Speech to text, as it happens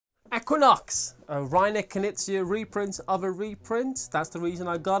Equinox, a Reiner Knizia reprint of a reprint. That's the reason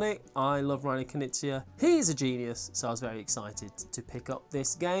I got it. I love Reiner Knizia. He's a genius, so I was very excited to pick up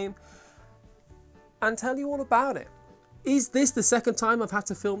this game and tell you all about it. Is this the second time I've had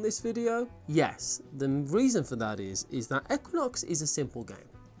to film this video? Yes. The reason for that is that Equinox is a simple game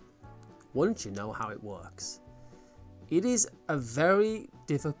once you know how it works. It is a very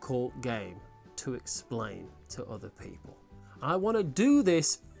difficult game to explain to other people. I want to do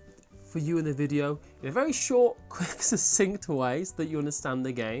this for you in the video in a very short, quick, succinct way so that you understand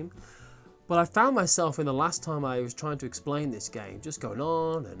the game. But I found myself in the last time I was trying to explain this game just going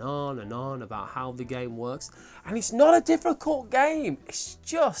on and on and on about how the game works. And it's not a difficult game, it's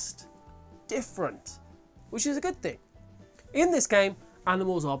just different, which is a good thing. In this game,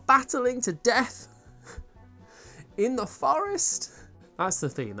 animals are battling to death in the forest. That's the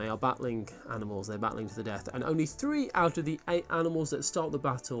thing, they are battling animals, they're battling to the death, and only 3 out of the 8 animals that start the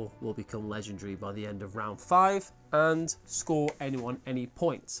battle will become legendary by the end of round 5 and score anyone any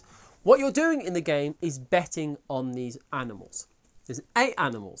points. What you're doing in the game is betting on these animals. There's 8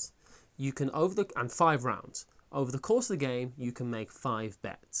 animals. You can, and 5 rounds. Over the course of the game, you can make 5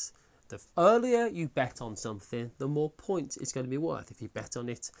 bets. The earlier you bet on something, the more points it's going to be worth. If you bet on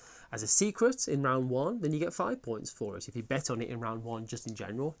it as a secret in round 1, then you get 5 points for it. If you bet on it in round 1 just in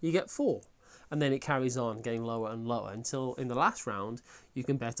general, you get 4. And then it carries on getting lower and lower until in the last round, you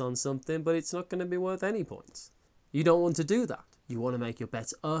can bet on something, but it's not going to be worth any points. You don't want to do that. You want to make your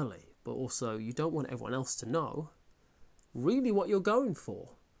bets early, but also you don't want everyone else to know really what you're going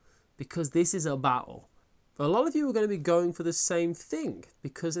for, because this is a battle. But a lot of you are going to be going for the same thing,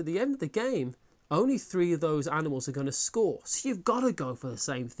 because at the end of the game, only 3 of those animals are going to score. So you've got to go for the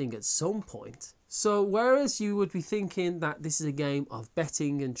same thing at some point. So whereas you would be thinking that this is a game of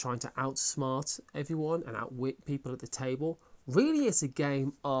betting and trying to outsmart everyone and outwit people at the table, really it's a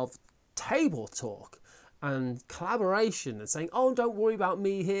game of table talk and collaboration and saying, oh, don't worry about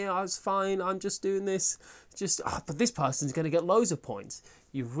me here, I was fine, I'm just doing this. But this person's going to get loads of points.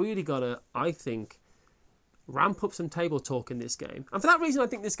 You've really got to, I think, ramp up some table talk in this game. And for that reason, I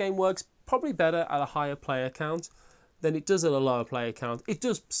think this game works probably better at a higher player count than it does at a lower player count. It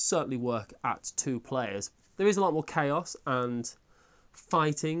does certainly work at 2 players. There is a lot more chaos and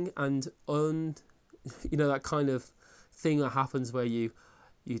fighting and that kind of thing that happens where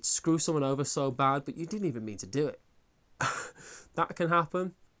you'd screw someone over so bad, but you didn't even mean to do it. That can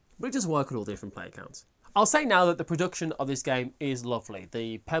happen, but it does work at all different player counts. I'll say now that the production of this game is lovely.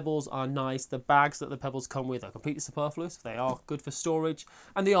 The pebbles are nice. The bags that the pebbles come with are completely superfluous. They are good for storage.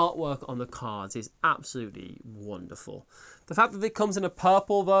 And the artwork on the cards is absolutely wonderful. The fact that it comes in a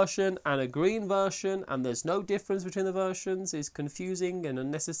purple version and a green version and there's no difference between the versions is confusing and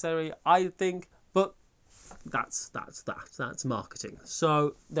unnecessary, I think. But that's marketing.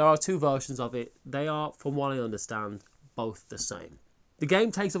 So there are 2 versions of it. They are, from what I understand, both the same. The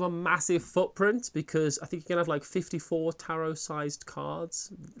game takes up a massive footprint because I think you can have like 54 tarot-sized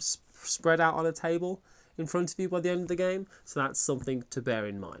cards spread out on a table in front of you by the end of the game. So that's something to bear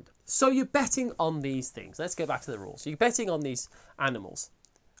in mind. So you're betting on these things. Let's get back to the rules. So you're betting on these animals.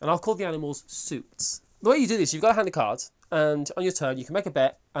 And I'll call the animals suits. The way you do this, you've got a hand of cards. And on your turn, you can make a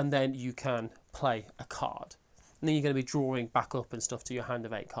bet and then you can play a card. And then you're going to be drawing back up and stuff to your hand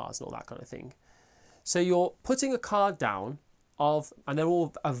of 8 cards and all that kind of thing. So you're putting a card down and they're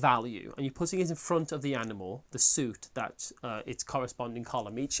all a value, and you're putting it in front of the animal, the suit, that its corresponding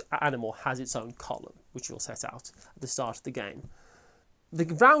column. Each animal has its own column, which you'll set out at the start of the game. The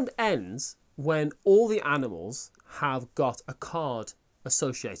round ends when all the animals have got a card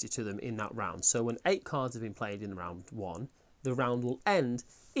associated to them in that round. So when 8 cards have been played in round 1, the round will end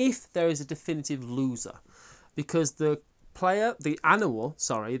if there is a definitive loser, because the animal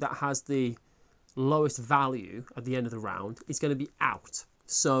that has the lowest value at the end of the round is going to be out.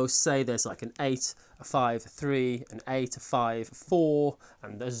 So say there's like an 8, a 5, a 3, an 8, a 5, a 4,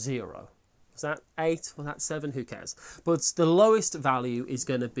 and a 0. Was that 8? Was that 7? Who cares? But the lowest value is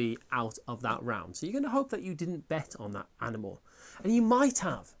going to be out of that round. So you're going to hope that you didn't bet on that animal. And you might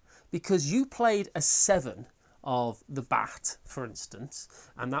have, because you played a 7 of the bat, for instance,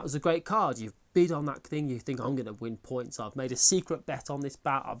 and that was a great card. You've bid on that thing, you think, I'm going to win points, I've made a secret bet on this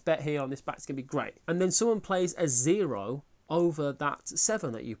bat, I'll bet here on this bat, it's going to be great. And then someone plays a 0 over that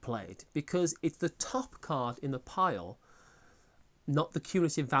 7 that you played, because it's the top card in the pile, not the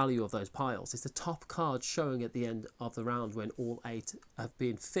cumulative value of those piles. It's the top card showing at the end of the round when all 8 have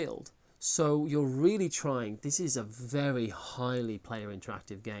been filled. So you're really trying, this is a very highly player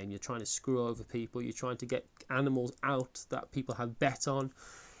interactive game. You're trying to screw over people. You're trying to get animals out that people have bet on.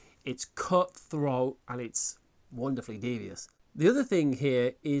 It's cutthroat and it's wonderfully devious. The other thing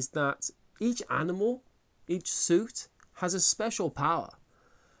here is that each animal, each suit, has a special power.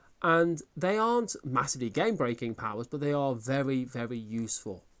 And they aren't massively game-breaking powers, but they are very, very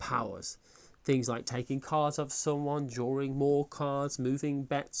useful powers. Things like taking cards off someone, drawing more cards, moving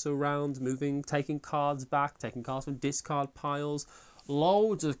bets around, taking cards back, taking cards from discard piles,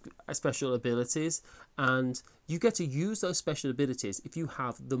 loads of special abilities, and you get to use those special abilities if you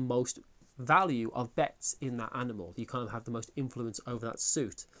have the most value of bets in that animal. You kind of have the most influence over that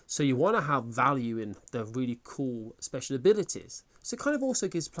suit. So you want to have value in the really cool special abilities. So it kind of also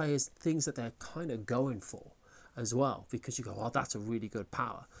gives players things that they're kind of going for as well, because you go, oh, that's a really good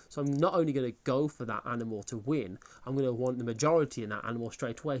power. So I'm not only going to go for that animal to win, I'm going to want the majority in that animal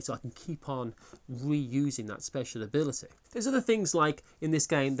straight away so I can keep on reusing that special ability. There's other things like in this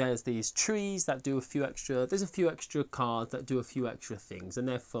game, there's these trees that do there's a few extra cards that do a few extra things, and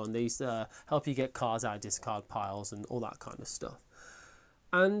they're fun. These help you get cards out of discard piles and all that kind of stuff.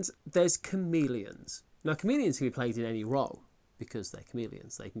 And there's chameleons. Now chameleons can be played in any role because they're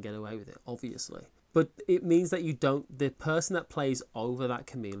chameleons. They can get away with it, obviously. But it means that the person that plays over that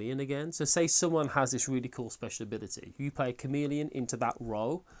chameleon again, so say someone has this really cool special ability, you play a chameleon into that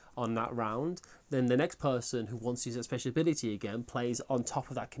row on that round, then the next person who wants to use that special ability again plays on top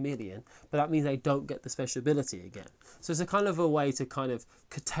of that chameleon, but that means they don't get the special ability again. So it's a kind of a way to kind of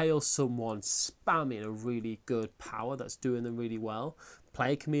curtail someone spamming a really good power that's doing them really well,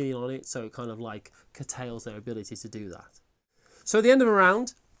 play a chameleon on it, so it kind of like curtails their ability to do that. So at the end of a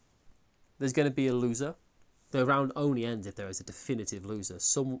round, there's going to be a loser. The round only ends if there is a definitive loser.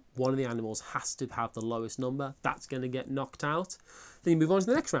 One of the animals has to have the lowest number. That's going to get knocked out. Then you move on to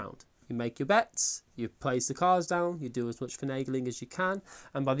the next round. You make your bets, you place the cards down, you do as much finagling as you can,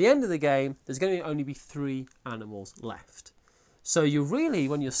 and by the end of the game, there's going to only be 3 animals left. So you really,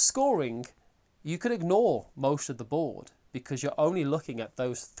 when you're scoring, you could ignore most of the board because you're only looking at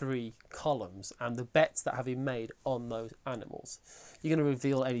those 3 columns and the bets that have been made on those animals. You're going to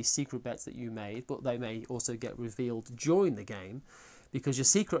reveal any secret bets that you made, but they may also get revealed during the game because your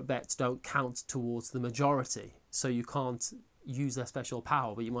secret bets don't count towards the majority. So you can't use their special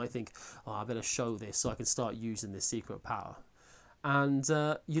power, but you might think, oh, I better show this so I can start using this secret power. And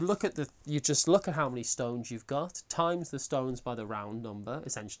you just look at how many stones you've got, times the stones by the round number,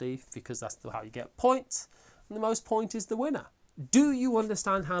 essentially, because that's how you get points. And the most point is the winner. Do you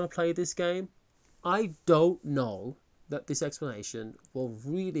understand how to play this game? I don't know that this explanation will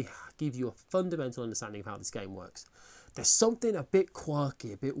really give you a fundamental understanding of how this game works. There's something a bit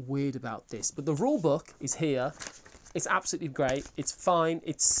quirky, a bit weird about this, but the rule book is here. It's absolutely great. It's fine.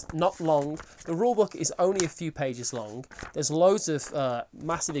 It's not long. The rulebook is only a few pages long. There's loads of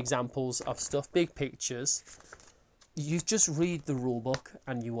massive examples of stuff, big pictures. You just read the rulebook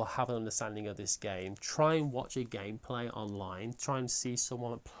and you will have an understanding of this game. Try and watch a gameplay online. Try and see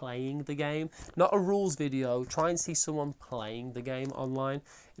someone playing the game. Not a rules video. Try and see someone playing the game online.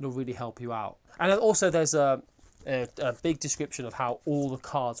 It'll really help you out. And also there's a big description of how all the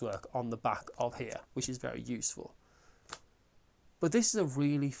cards work on the back of here, which is very useful. But this is a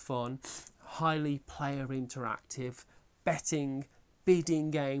really fun, highly player interactive, betting, bidding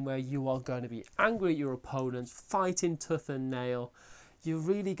game where you are going to be angry at your opponents, fighting tooth and nail. You're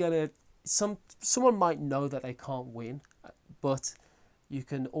really going to... Someone might know that they can't win, but you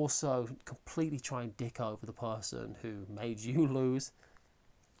can also completely try and dick over the person who made you lose.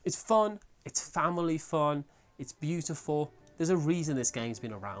 It's fun, it's family fun, it's beautiful. There's a reason this game's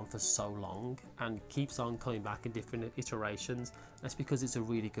been around for so long and keeps on coming back in different iterations. That's because it's a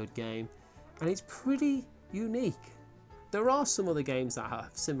really good game and it's pretty unique. There are some other games that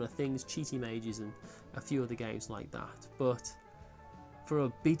have similar things, Cheaty Mages and a few other games like that, but for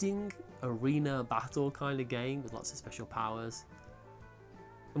a bidding arena battle kind of game with lots of special powers,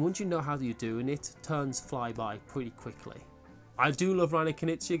 and once you know how you're doing it, turns fly by pretty quickly. I do love Reiner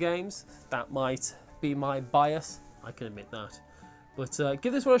Knizia games. That might be my bias, I can admit that. But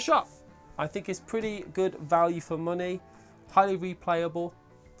give this one a shot. I think it's pretty good value for money. Highly replayable,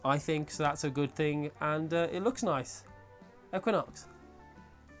 I think, so that's a good thing. And it looks nice. Equinox.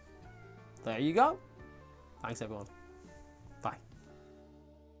 There you go. Thanks, everyone.